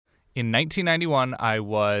In 1991, I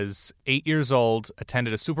was 8 years old,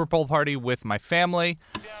 attended a Super Bowl party with my family.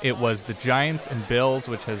 It was the Giants and Bills,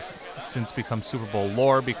 which has since become Super Bowl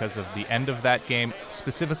lore because of the end of that game.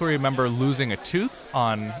 Specifically remember losing a tooth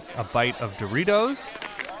on a bite of Doritos,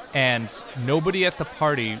 and nobody at the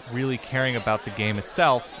party really caring about the game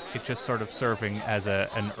itself. It just sort of serving as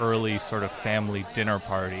an early sort of family dinner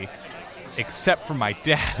party. Except for my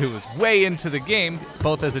dad, who was way into the game,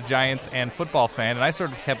 both as a Giants and football fan, and I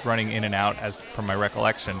sort of kept running in and out as per my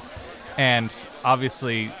recollection. And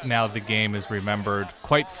obviously now the game is remembered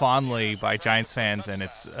quite fondly by Giants fans, and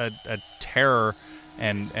it's a terror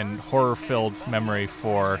and horror-filled memory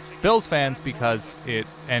for Bills fans because it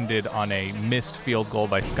ended on a missed field goal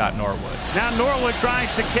by Scott Norwood. Now Norwood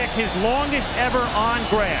tries to kick his longest ever on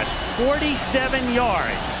grass, 47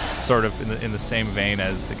 yards. Sort of in the same vein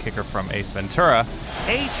as the kicker from Ace Ventura.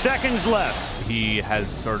 8 seconds left. He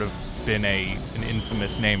has sort of been an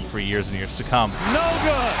infamous name for years and years to come. No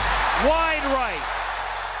good. Wide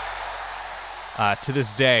right. To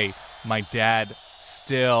this day, my dad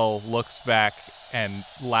still looks back and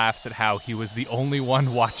laughs at how he was the only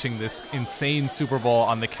one watching this insane Super Bowl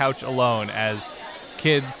on the couch alone as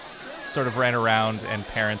kids sort of ran around and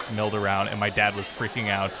parents milled around, and my dad was freaking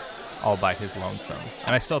out all by his lonesome.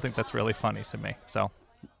 And I still think that's really funny to me. So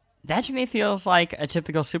that to me feels like a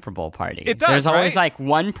typical Super Bowl party. It does, There's always right? like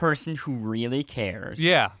one person who really cares.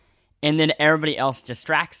 Yeah. And then everybody else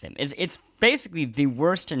distracts him. It's basically the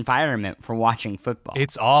worst environment for watching football.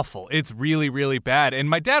 It's awful. It's really, really bad. And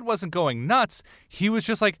my dad wasn't going nuts. He was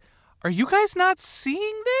just like, are you guys not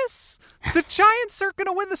seeing this? The Giants are going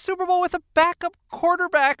to win the Super Bowl with a backup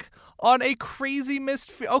quarterback on a crazy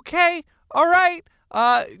missed okay, all right.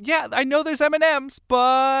 Yeah, I know there's M&Ms,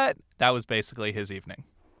 but that was basically his evening.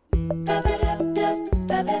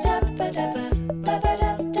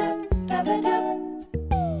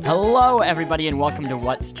 Hello, everybody, and welcome to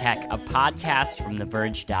What's Tech, a podcast from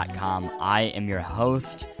TheVerge.com. I am your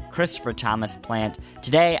host, Christopher Thomas Plant.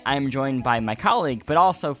 Today, I'm joined by my colleague, but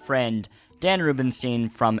also friend, Dan Rubenstein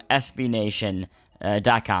from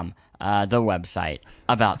SBNation.com, the website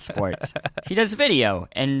about sports. He does video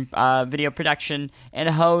and video production and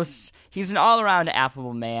hosts. He's an all-around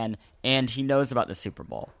affable man, and he knows about the Super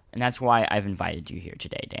Bowl. And that's why I've invited you here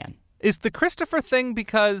today, Dan. Is the Christopher thing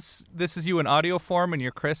because this is you in audio form and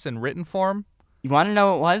you're Chris in written form? You want to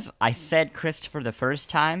know what it was? I said Christopher the first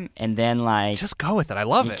time, and then, just go with it. I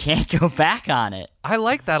love it. You can't go back on it. I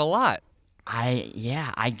like that a lot.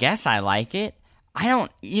 I guess I like it. I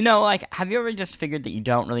don't, have you ever just figured that you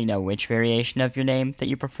don't really know which variation of your name that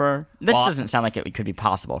you prefer? This doesn't sound like it could be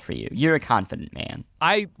possible for you. You're a confident man.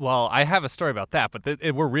 I have a story about that, but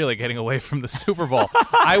we're really getting away from the Super Bowl.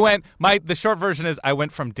 The short version is I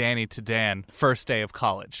went from Danny to Dan first day of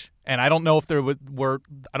college. And I don't know if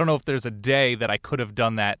there's a day that I could have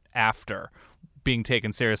done that after being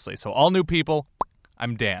taken seriously. So all new people,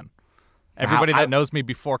 I'm Dan. Everybody that knows me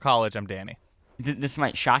before college, I'm Danny. This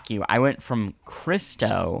might shock you. I went from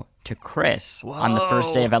Christo to Chris on the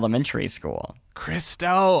first day of elementary school.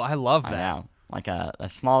 Christo, I love that. I know, like a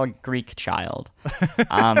small Greek child.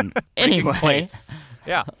 Anyway,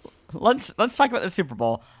 yeah. Let's talk about the Super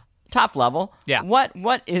Bowl. Top level. Yeah.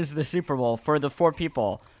 What is the Super Bowl for the 4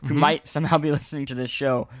 people who might somehow be listening to this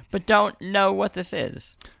show but don't know what this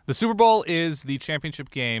is? The Super Bowl is the championship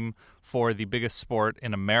game for the biggest sport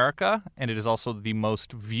in America, and it is also the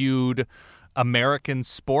most viewed American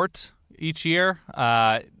sport each year.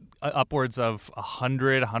 Upwards of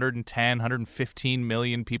 100, 110, 115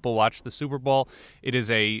 million people watch the Super Bowl. It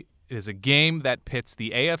is a game that pits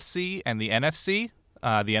the AFC and the NFC.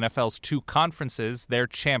 The NFL's 2 conferences, their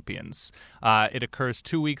champions. It occurs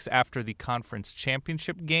 2 weeks after the conference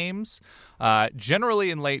championship games.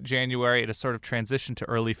 Generally in late January, it has sort of transitioned to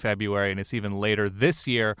early February, and it's even later this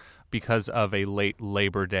year because of a late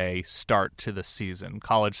Labor Day start to the season.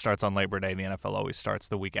 College starts on Labor Day. The NFL always starts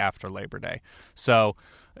the week after Labor Day. So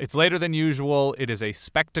it's later than usual. It is a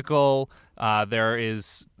spectacle. There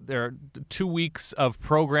are 2 weeks of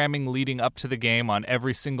programming leading up to the game on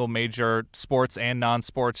every single major sports and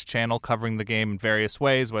non-sports channel covering the game in various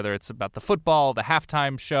ways, whether it's about the football, the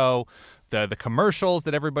halftime show, the commercials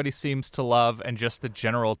that everybody seems to love, and just the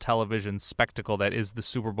general television spectacle that is the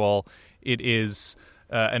Super Bowl. It is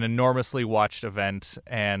an enormously watched event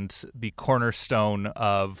and the cornerstone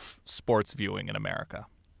of sports viewing in America.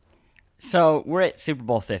 So we're at Super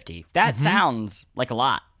Bowl 50. That sounds like a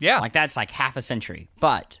lot. Yeah. Like that's like half a century.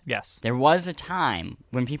 But yes, there was a time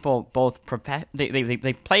when people both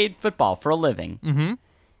they played football for a living,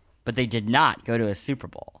 but they did not go to a Super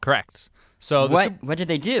Bowl. Correct. So what did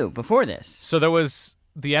they do before this? So there was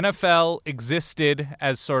the NFL existed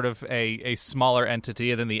as sort of a smaller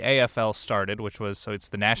entity, and then the AFL started, so it's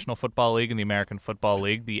the National Football League and the American Football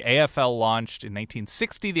League. The AFL launched in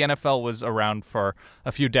 1960. The NFL was around for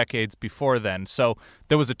a few decades before then. So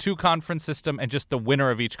there was a 2-conference system and just the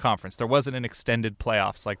winner of each conference. There wasn't an extended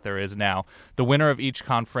playoffs like there is now. The winner of each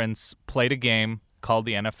conference played a game called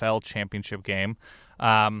the NFL Championship Game,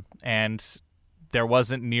 and there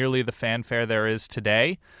wasn't nearly the fanfare there is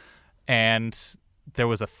today. And there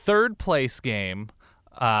was a third-place game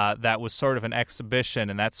that was sort of an exhibition,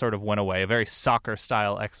 and that sort of went away, a very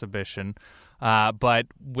soccer-style exhibition. But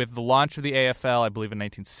with the launch of the AFL, I believe in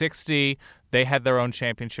 1960, they had their own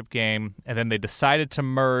championship game, and then they decided to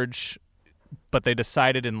merge, but they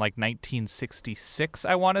decided in like 1966,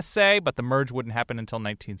 I want to say, but the merge wouldn't happen until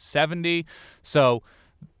 1970. So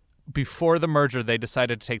before the merger, they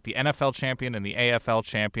decided to take the NFL champion and the AFL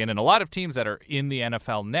champion, and a lot of teams that are in the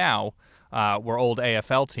NFL now were old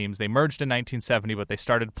AFL teams. They merged in 1970, but they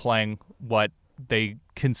started playing what they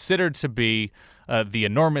considered to be the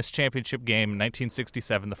enormous championship game in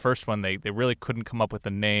 1967. The first one, they really couldn't come up with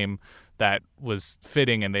a name that was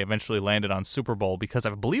fitting, and they eventually landed on Super Bowl because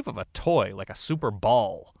I believe of a toy, like a Super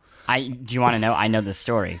Ball. Do you want to know? I know the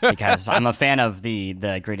story because I'm a fan of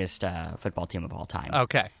the greatest football team of all time.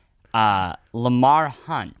 Okay. Lamar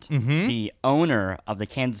Hunt, the owner of the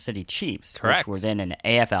Kansas City Chiefs, Correct. which were then an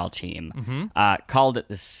AFL team, called it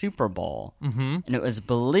the Super Bowl. And it was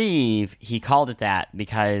believed he called it that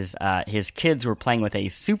because his kids were playing with a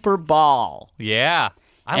Super Ball. Yeah.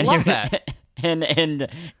 I love that.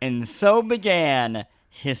 And so began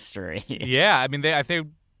history. Yeah. I mean, they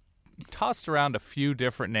tossed around a few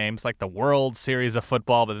different names, like the World Series of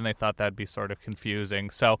Football, but then they thought that'd be sort of confusing.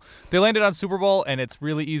 So they landed on Super Bowl, and it's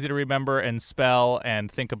really easy to remember and spell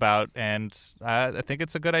and think about, and I think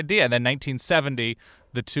it's a good idea. And then 1970,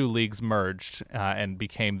 the two leagues merged and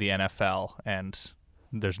became the NFL, and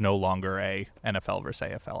there's no longer a NFL versus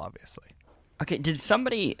AFL, obviously. Okay, did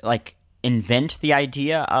somebody, invent the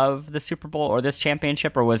idea of the Super Bowl or this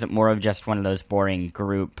championship, or was it more of just one of those boring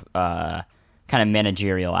group kind of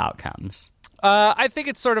managerial outcomes? I think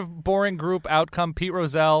it's sort of boring group outcome. Pete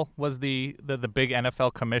Rozelle was the big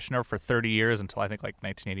NFL commissioner for 30 years until I think like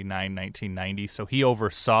 1989, 1990. So he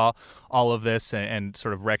oversaw all of this and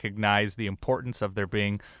sort of recognized the importance of there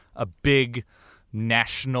being a big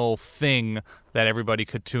national thing that everybody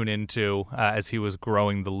could tune into as he was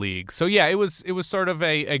growing the league. So yeah, it was sort of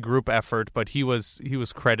a group effort, but he was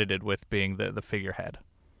credited with being the figurehead.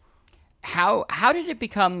 How did it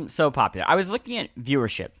become so popular? I was looking at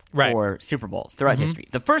viewership for Super Bowls throughout history.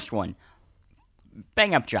 The first one,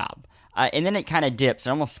 bang up job. And then it kind of dips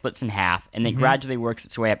and almost splits in half, and then gradually works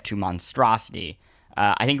its way up to monstrosity.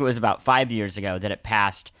 I think it was about 5 years ago that it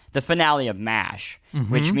passed the finale of MASH,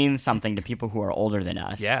 which means something to people who are older than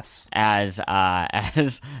us. Yes. As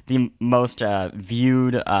the most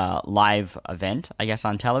viewed live event, I guess,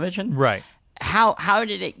 on television. Right. How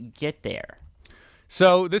did it get there?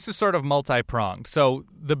 So this is sort of multi-pronged. So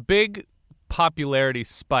the big popularity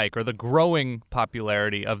spike, or the growing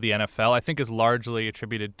popularity of the NFL, I think is largely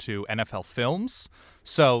attributed to NFL Films.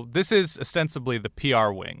 So this is ostensibly the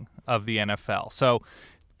PR wing of the NFL. So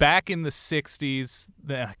back in the 60s,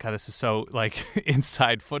 God, this is so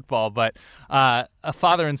inside football, but a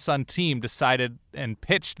father and son team decided and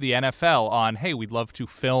pitched the NFL on, hey, we'd love to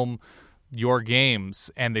film your games.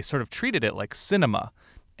 And they sort of treated it like cinema.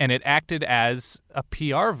 And it acted as a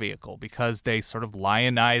PR vehicle because they sort of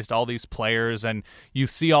lionized all these players, and you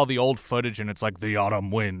see all the old footage, and it's like the autumn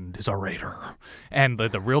wind is a raider, and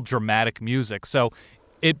the real dramatic music. So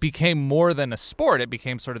it became more than a sport. It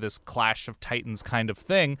became sort of this Clash of Titans kind of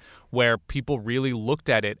thing where people really looked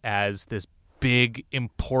at it as this big,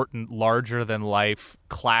 important, larger-than-life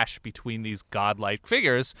clash between these godlike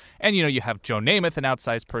figures. And, you have Joe Namath, an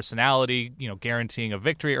outsized personality, guaranteeing a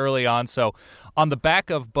victory early on. So on the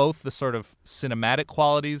back of both the sort of cinematic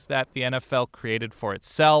qualities that the NFL created for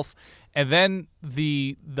itself, and then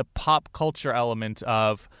the pop culture element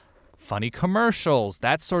of funny commercials,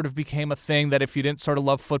 that sort of became a thing that if you didn't sort of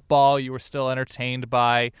love football, you were still entertained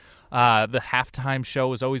by. The halftime show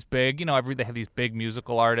was always big. They have these big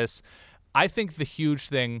musical artists. I think the huge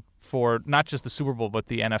thing for not just the Super Bowl but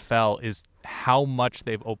the NFL is how much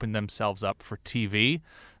they've opened themselves up for TV.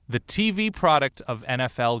 The TV product of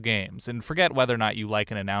NFL games, and forget whether or not you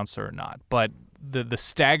like an announcer or not, but the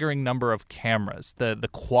staggering number of cameras, the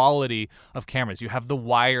quality of cameras. You have the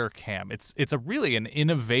wire cam. It's really an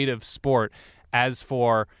innovative sport as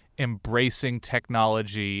for embracing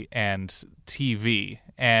technology and TV.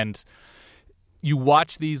 And you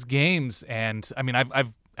watch these games, and I mean,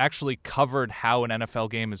 I've actually covered how an NFL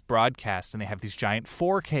game is broadcast, and they have these giant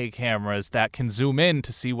 4K cameras that can zoom in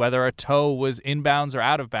to see whether a toe was inbounds or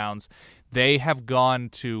out of bounds. They have gone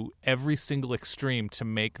to every single extreme to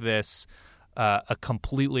make this a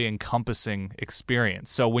completely encompassing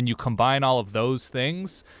experience. So when you combine all of those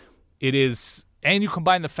things, it is, and you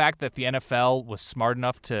combine the fact that the NFL was smart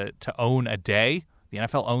enough to own a day. The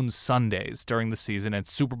NFL owns Sundays during the season, and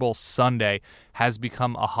Super Bowl Sunday has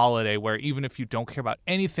become a holiday where even if you don't care about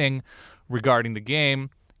anything regarding the game,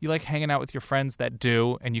 you like hanging out with your friends that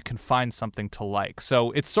do, and you can find something to like.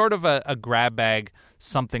 So it's sort of a grab bag,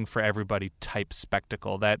 something for everybody type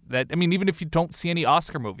spectacle that I mean, even if you don't see any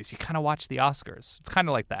Oscar movies, you kind of watch the Oscars. It's kind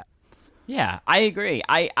of like that. Yeah, I agree.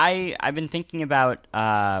 I've been thinking about,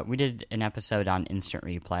 we did an episode on Instant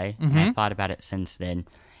Replay, and I've thought about it since then.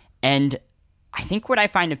 And I think what I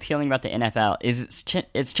find appealing about the NFL is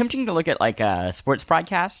it's tempting to look at like a sports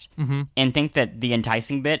broadcast and think that the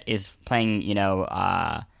enticing bit is playing,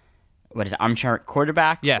 what is it, armchair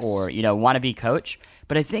quarterback or, wannabe coach.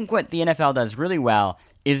 But I think what the NFL does really well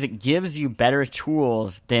is it gives you better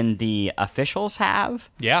tools than the officials have.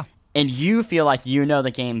 Yeah. And you feel like you know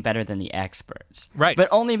the game better than the experts. Right. But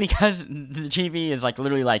only because the TV is like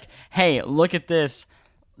literally like, hey, look at this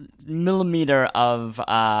millimeter of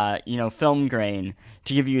film grain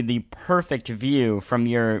to give you the perfect view from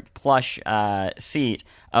your plush seat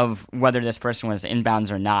of whether this person was inbounds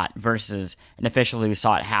or not versus an official who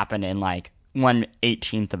saw it happen in like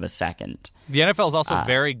 1/18th of a second. The NFL is also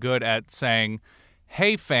very good at saying,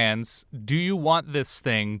 hey, fans, do you want this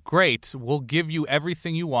thing? Great. We'll give you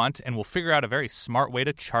everything you want, and we'll figure out a very smart way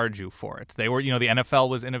to charge you for it. They were, the NFL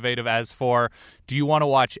was innovative as for, do you want to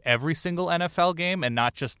watch every single NFL game and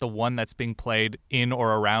not just the one that's being played in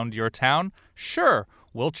or around your town? Sure.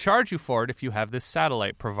 We'll charge you for it if you have this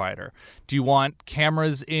satellite provider. Do you want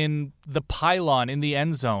cameras in the pylon in the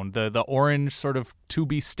end zone, the orange sort of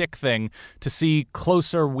 2B stick thing to see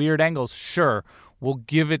closer weird angles? Sure. We'll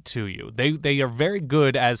give it to you. They are very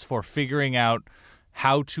good as for figuring out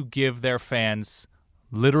how to give their fans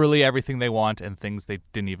literally everything they want and things they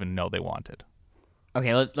didn't even know they wanted.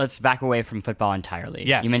 Okay, let's back away from football entirely.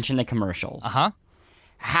 Yes. You mentioned the commercials. Uh-huh.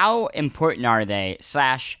 How important are they?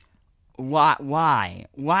 / why?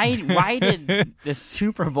 Why did the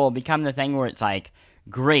Super Bowl become the thing where it's like,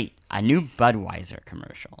 great, a new Budweiser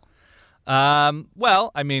commercial?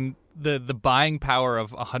 Well, I mean, the buying power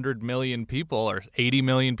of 100 million people or 80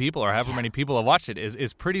 million people or however many people have watched it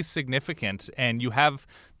is pretty significant, and you have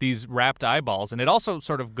these wrapped eyeballs. And it also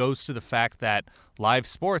sort of goes to the fact that live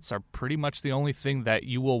sports are pretty much the only thing that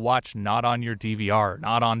you will watch not on your DVR,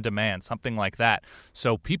 not on demand, something like that.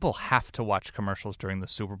 So people have to watch commercials during the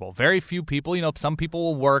Super Bowl. Very few people, some people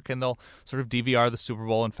will work and they'll sort of DVR the Super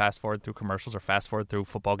Bowl and fast forward through commercials or fast forward through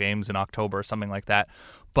football games in October or something like that.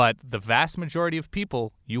 But the vast majority of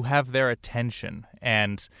people, you have their attention,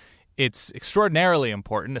 and it's extraordinarily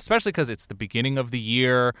important, especially because it's the beginning of the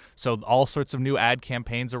year, so all sorts of new ad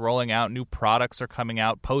campaigns are rolling out, new products are coming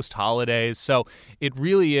out post-holidays, so it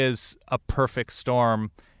really is a perfect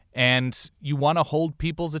storm, and you want to hold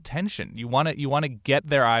people's attention. You want to get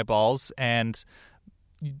their eyeballs, and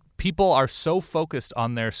people are so focused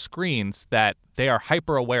on their screens that they are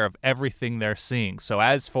hyper-aware of everything they're seeing. So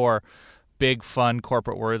as for big, fun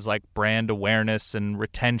corporate words like brand awareness and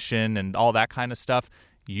retention and all that kind of stuff,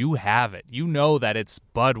 you have it. You know that it's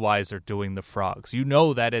Budweiser doing the frogs. You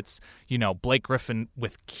know that it's, Blake Griffin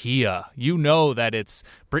with Kia. You know that it's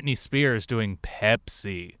Britney Spears doing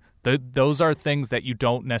Pepsi. Those are things that you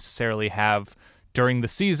don't necessarily have during the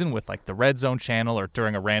season with like the Red Zone channel or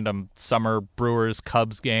during a random summer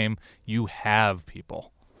Brewers-Cubs game. You have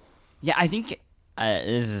people. Yeah, I think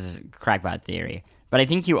this is crackpot theory. But I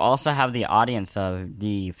think you also have the audience of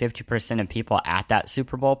the 50% of people at that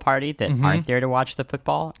Super Bowl party that aren't there to watch the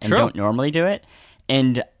football and don't normally do it.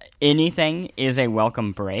 And anything is a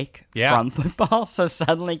welcome break from football. So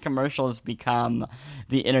suddenly commercials become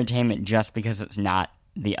the entertainment just because it's not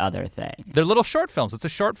the other thing. They're little short films. It's a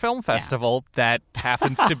short film festival that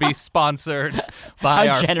happens to be sponsored by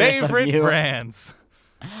our favorite brands.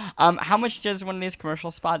 How much does one of these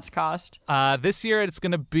commercial spots cost? This year it's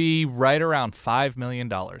going to be right around $5 million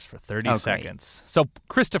for 30 seconds. So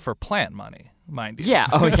Christopher Plant money, mind you. Yeah.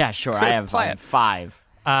 Oh, yeah, sure. I have Plant. 5.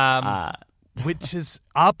 Which is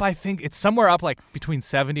up, I think. It's somewhere up like between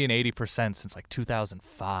 70 and 80% since like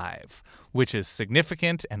 2005, which is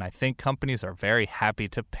significant, and I think companies are very happy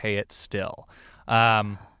to pay it still.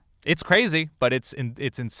 It's crazy, but it's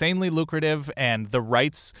insanely lucrative, and the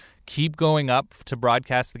rights keep going up to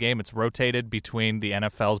broadcast the game. It's rotated between the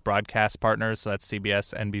NFL's broadcast partners, so that's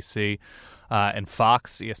CBS, NBC, and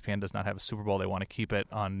Fox. ESPN does not have a Super Bowl. They want to keep it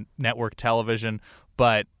on network television,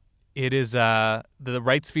 but it is the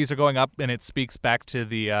rights fees are going up, and it speaks back to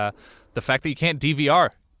the fact that you can't DVR.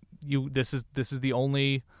 This is the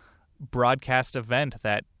only broadcast event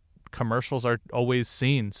that commercials are always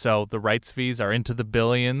seen. So the rights fees are into the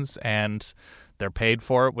billions, and they're paid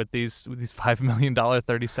for it with these $5 million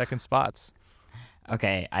 30-second spots.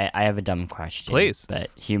 Okay, I have a dumb question. Please.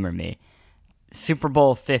 But humor me. Super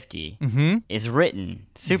Bowl 50 is written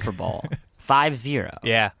Super Bowl 50.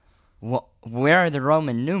 Yeah. Where are the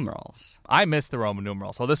Roman numerals? I missed the Roman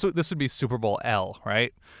numerals. So this would be Super Bowl L,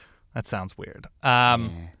 right? That sounds weird.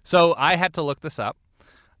 So I had to look this up,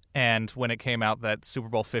 and when it came out that Super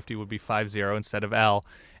Bowl 50 would be 50 instead of L,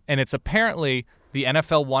 and it's apparently the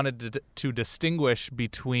NFL wanted to distinguish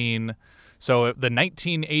between. So the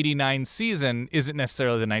 1989 season isn't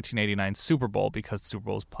necessarily the 1989 Super Bowl because the Super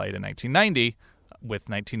Bowl was played in 1990 with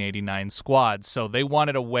 1989 squads. So they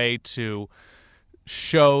wanted a way to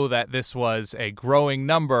show that this was a growing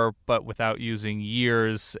number, but without using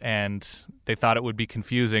years, and they thought it would be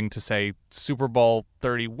confusing to say Super Bowl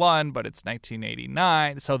 31, but it's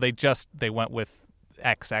 1989. So they went with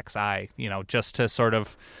XXI, just to sort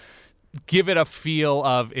of give it a feel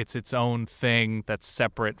of it's its own thing that's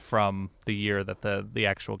separate from the year that the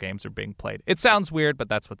actual games are being played. It sounds weird, but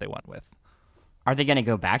that's what they went with. Are they going to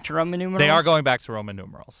go back to Roman numerals? They are going back to Roman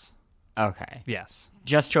numerals. Okay. Yes.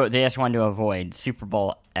 They just wanted to avoid Super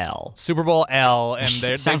Bowl L. Super Bowl L, and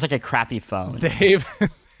sounds like a crappy phone. They've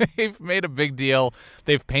made a big deal.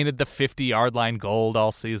 They've painted the 50-yard line gold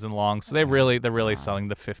all season long, so they're really selling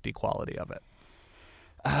the 50 quality of it.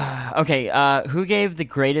 Okay, who gave the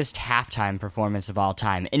greatest halftime performance of all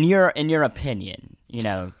time? In your opinion,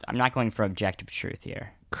 I'm not going for objective truth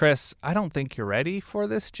here. Chris, I don't think you're ready for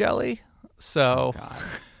this, Jelly. So, oh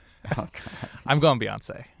God. I'm going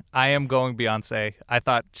Beyonce. I am going Beyonce. I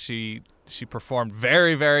thought she performed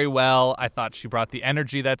very, very well. I thought she brought the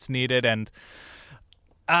energy that's needed, and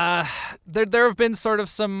there have been sort of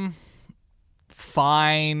some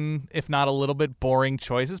fine, if not a little bit boring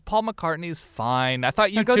choices. Paul McCartney's fine. I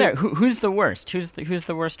thought you go there. Who's the worst? Who's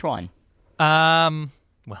the worst one? Well,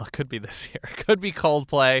 it could be this year. It could be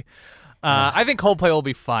Coldplay. I think Coldplay will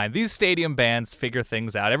be fine. These stadium bands figure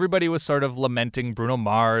things out. Everybody was sort of lamenting Bruno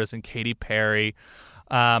Mars and Katy Perry.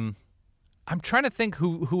 I'm trying to think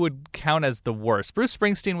who would count as the worst. Bruce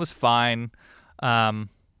Springsteen was fine.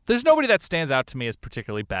 There's nobody that stands out to me as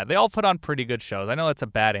particularly bad. They all put on pretty good shows. I know that's a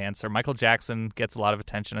bad answer. Michael Jackson gets a lot of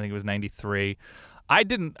attention. I think it was 93.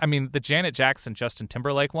 The Janet Jackson, Justin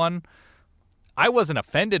Timberlake one, I wasn't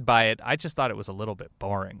offended by it. I just thought it was a little bit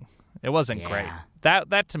boring. It wasn't great.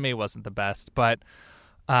 That to me wasn't the best. But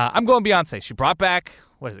I'm going Beyonce. She brought back,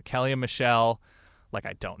 Kelly and Michelle.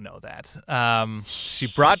 I don't know that. She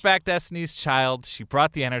brought back Destiny's Child. She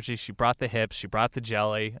brought the energy. She brought the hips. She brought the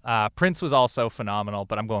jelly. Prince was also phenomenal,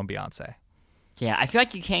 but I'm going Beyonce. Yeah, I feel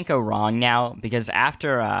like you can't go wrong now because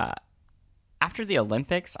after the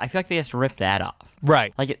Olympics, I feel like they just ripped that off.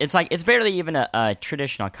 Right. It's barely even a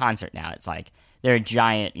traditional concert now. It's like they're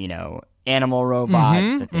giant, animal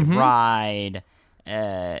robots that they ride.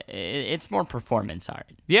 It's more performance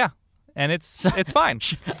art. Yeah, and it's fine.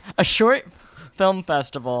 A short film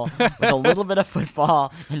festival with a little bit of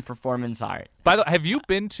football and performance art. By the way, have you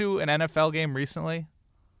been to an NFL game recently?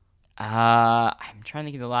 I'm trying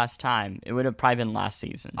to think of the last time. It would have probably been last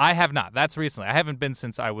season. I have not. That's recently. I haven't been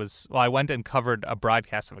since I went and covered a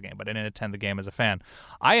broadcast of a game, but I didn't attend the game as a fan.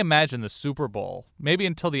 I imagine the Super Bowl, maybe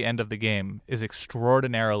until the end of the game, is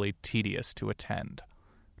extraordinarily tedious to attend.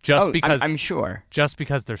 Because I'm sure. Just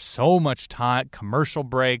because there's so much time, commercial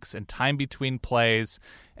breaks and time between plays,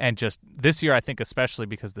 and just this year I think especially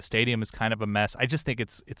because the stadium is kind of a mess. I just think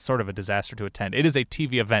it's sort of a disaster to attend. It is a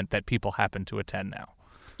TV event that people happen to attend now.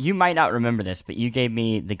 You might not remember this, but you gave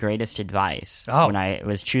me the greatest advice when I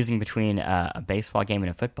was choosing between a baseball game and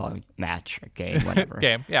a football match or game, whatever.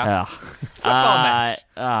 Game, yeah. Football match.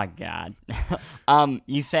 Oh, God.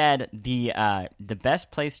 You said the best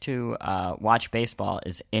place to watch baseball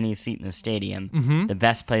is any seat in the stadium. Mm-hmm. The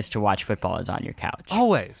best place to watch football is on your couch.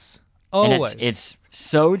 Always. And it's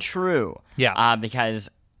so true. Yeah. Because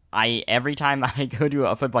every time I go to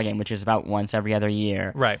a football game, which is about once every other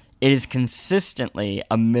year, right, it is consistently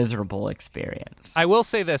a miserable experience. I will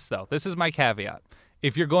say this, though. This is my caveat.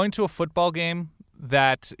 If you're going to a football game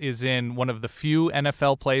that is in one of the few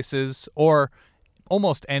NFL places or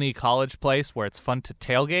almost any college place where it's fun to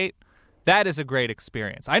tailgate, that is a great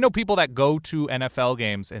experience. I know people that go to NFL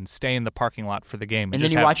games and stay in the parking lot for the game. And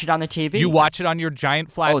then you watch it on the TV? You watch it on your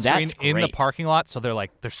giant flat screen in the great. parking lot. So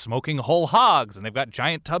they're smoking whole hogs, and they've got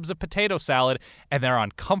giant tubs of potato salad, and they're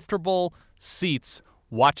on comfortable seats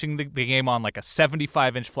watching the game on like a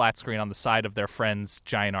 75-inch flat screen on the side of their friend's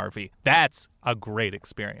giant RV. That's a great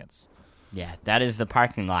experience. Yeah, that is the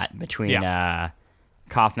parking lot between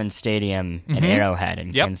Kauffman Stadium and Arrowhead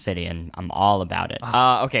in Kansas City, and I'm all about it.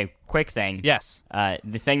 Okay, quick thing. Yes.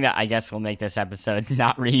 The thing that I guess will make this episode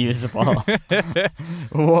not reusable.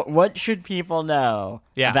 What should people know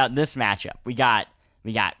about this matchup? We got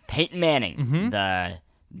Peyton Manning,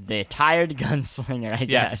 the tired gunslinger, I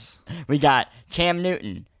guess. Yes. We got Cam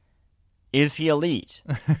Newton. Is he elite?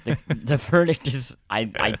 The verdict is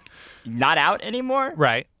I not out anymore?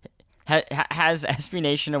 Right. Has SB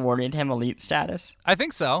Nation awarded him elite status? I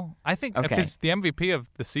think so. I think because the MVP of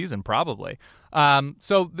the season, probably.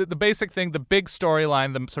 So the basic thing, the big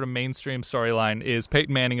storyline, the sort of mainstream storyline is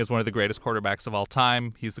Peyton Manning is one of the greatest quarterbacks of all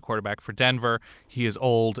time. He's the quarterback for Denver. He is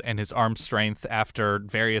old, and his arm strength after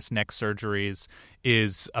various neck surgeries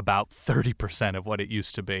is about 30% of what it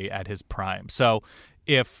used to be at his prime. So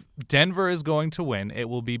if Denver is going to win, it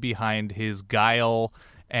will be behind his guile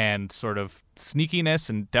and sort of sneakiness,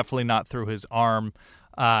 and definitely not through his arm,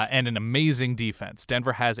 and an amazing defense.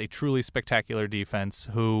 Denver has a truly spectacular defense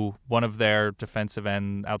who one of their defensive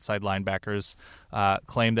end outside linebackers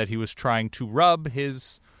claimed that he was trying to rub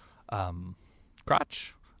his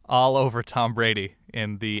crotch all over Tom Brady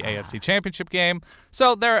in the AFC Championship game.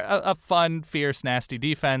 So they're a fun, fierce, nasty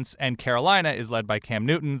defense, and Carolina is led by Cam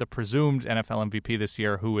Newton, the presumed NFL MVP this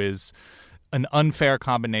year, who is an unfair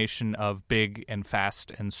combination of big and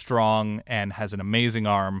fast and strong and has an amazing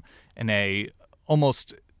arm and a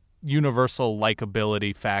almost universal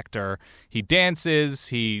likability factor. He dances.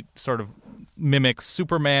 He sort of mimics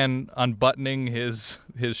Superman unbuttoning his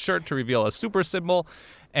shirt to reveal a super symbol.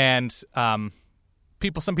 And some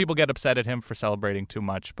people get upset at him for celebrating too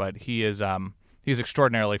much, but he's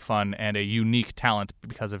extraordinarily fun and a unique talent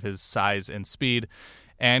because of his size and speed.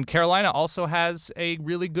 And Carolina also has a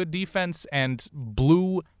really good defense and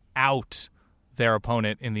blew out their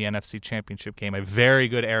opponent in the NFC Championship game, a very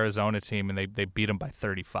good Arizona team, and they beat them by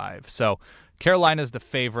 35. So Carolina's the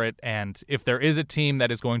favorite, and if there is a team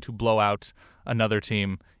that is going to blow out another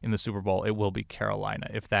team in the Super Bowl, it will be Carolina,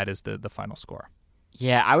 if that is the final score.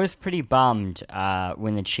 Yeah, I was pretty bummed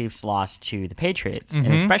when the Chiefs lost to the Patriots,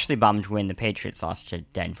 and especially bummed when the Patriots lost to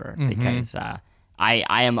Denver, because I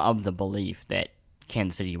am of the belief that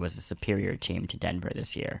Kansas City was a superior team to Denver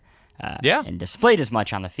this year, and displayed as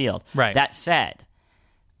much on the field. Right. That said,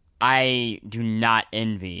 I do not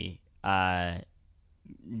envy Denver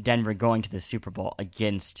going to the Super Bowl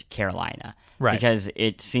against Carolina, right? Because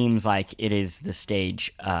it seems like it is the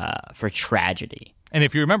stage for tragedy. And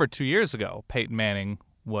if you remember 2 years ago, Peyton Manning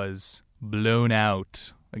was blown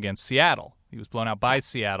out against Seattle. He was blown out by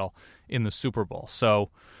Seattle in the Super Bowl.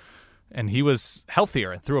 So. And he was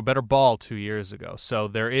healthier and threw a better ball 2 years ago. So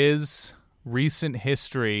there is recent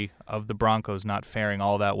history of the Broncos not faring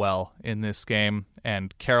all that well in this game.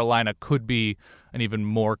 And Carolina could be an even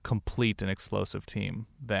more complete and explosive team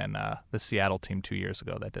than the Seattle team 2 years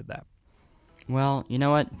ago that did that. Well, you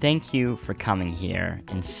know what? Thank you for coming here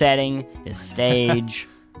and setting the stage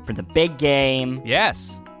for the big game.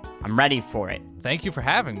 Yes. I'm ready for it. Thank you for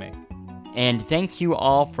having me. And thank you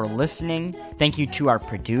all for listening. Thank you to our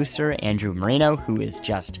producer, Andrew Marino, who is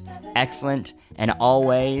just excellent and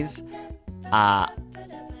always.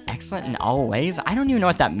 Excellent and always? I don't even know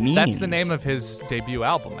what that means. That's the name of his debut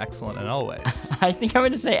album, Excellent and Always. I think I'm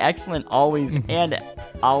going to say excellent always and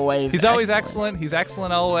always. He's always excellent. He's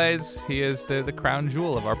excellent always. He is the crown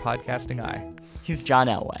jewel of our podcasting eye. He's John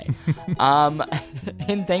Elway.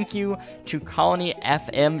 And thank you to Colony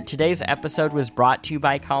FM. Today's episode was brought to you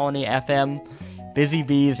by Colony FM. Busy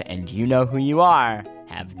bees, and you know who you are,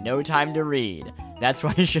 have no time to read. That's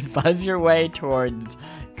why you should buzz your way towards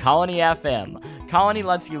Colony FM. Colony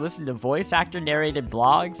lets you listen to voice actor narrated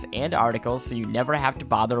blogs and articles so you never have to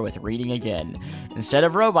bother with reading again. Instead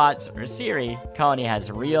of robots or Siri, Colony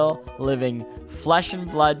has real, living, flesh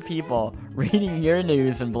and blood people reading your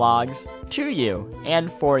news and blogs to you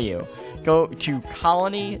and for you. Go to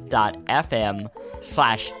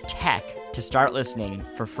colony.fm/tech to start listening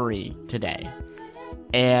for free today.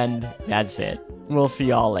 And that's it. We'll see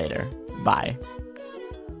y'all later. Bye.